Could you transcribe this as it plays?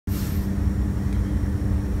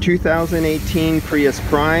2018 Prius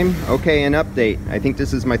Prime. Okay, an update. I think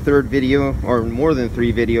this is my third video, or more than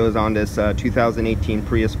 3 videos on this 2018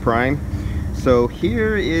 Prius Prime. So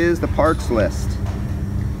here is the parts list.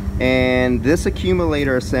 And this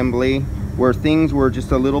accumulator assembly, where things were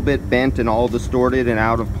just a little bit bent and all distorted and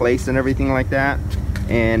out of place and everything like that.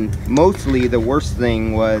 And mostly the worst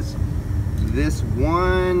thing was this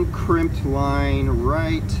one crimped line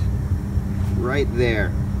right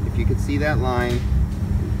there. If you could see that line,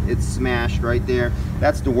 it's smashed right there.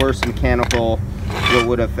 That's the worst mechanical that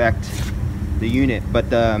would affect the unit. But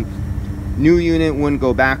the new unit wouldn't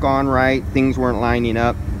go back on right. Things weren't lining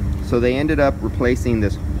up. So they ended up replacing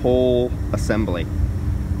this whole assembly.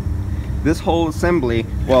 This whole assembly,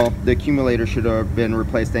 well, the accumulator should have been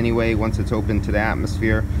replaced anyway once it's open to the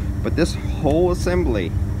atmosphere. But this whole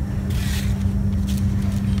assembly,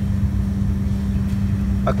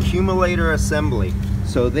 accumulator assembly.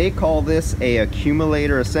 So they call this a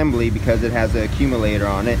accumulator assembly because it has an accumulator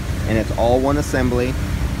on it, and it's all one assembly.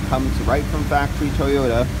 Comes right from factory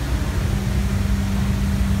Toyota.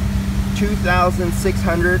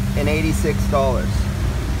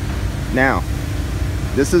 $2,686. Now,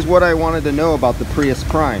 this is what I wanted to know about the Prius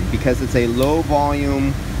Prime, because it's a low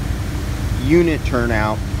volume unit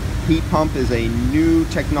turnout. Heat pump is a new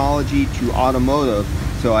technology to automotive,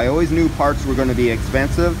 so I always knew parts were going to be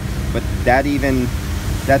expensive, but that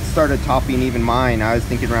started topping even mine. I was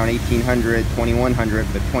thinking around 1,800, 2,100,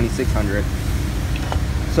 but 2,600.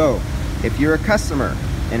 So if you're a customer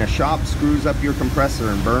and a shop screws up your compressor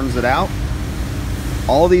and burns it out,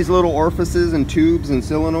 all these little orifices and tubes and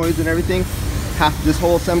solenoids and everything, this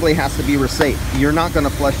whole assembly has to be replaced. You're not going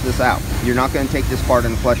to flush this out. You're not going to take this part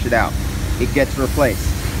and flush it out. It gets replaced.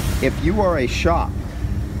 If you are a shop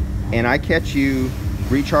and I catch you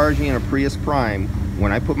recharging a Prius Prime,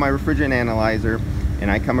 when I put my refrigerant analyzer and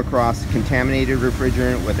I come across contaminated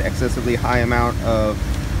refrigerant with excessively high amount of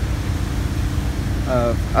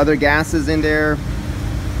other gases in there,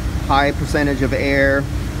 high percentage of air,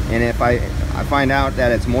 and if I find out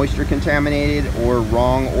that it's moisture contaminated or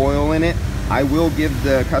wrong oil in it, I will give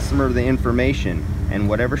the customer the information. And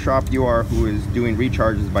whatever shop you are who is doing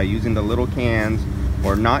recharges by using the little cans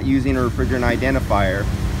or not using a refrigerant identifier,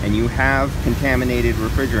 and you have contaminated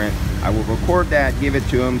refrigerant, I will record that, give it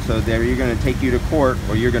to them, so they're either going to take you to court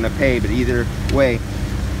or you're going to pay. But either way,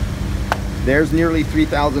 there's nearly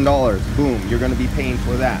 $3,000. Boom, you're going to be paying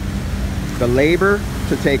for that. The labor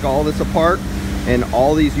to take all this apart and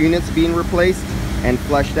all these units being replaced and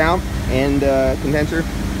flushed out, and condenser,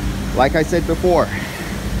 like I said before,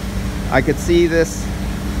 I could see this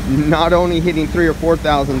not only hitting $3,000 or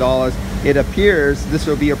 $4,000. It appears this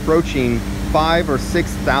will be approaching $5,000 or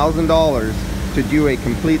 $6,000 to do a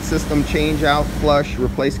complete system change out, flush,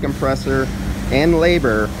 replace compressor, and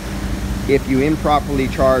labor if you improperly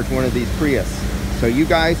charge one of these Prius. So you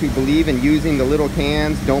guys who believe in using the little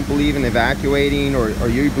cans, don't believe in evacuating, or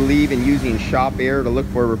you believe in using shop air to look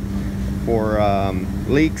for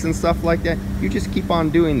leaks and stuff like that, you just keep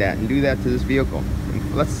on doing that and do that to this vehicle.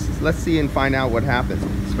 And let's see and find out what happens,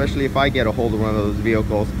 especially if I get a hold of one of those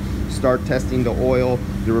vehicles. Start testing the oil,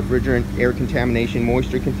 the refrigerant, air contamination,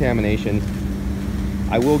 moisture contamination.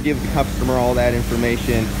 I will give the customer all that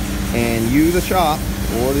information, and you, the shop,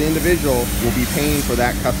 or the individual, will be paying for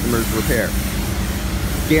that customer's repair.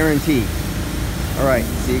 Guaranteed. All right,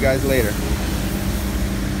 see you guys later.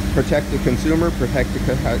 Protect the consumer, protect the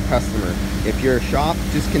customer. If you're a shop,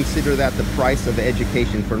 just consider that the price of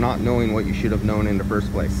education for not knowing what you should have known in the first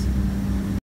place.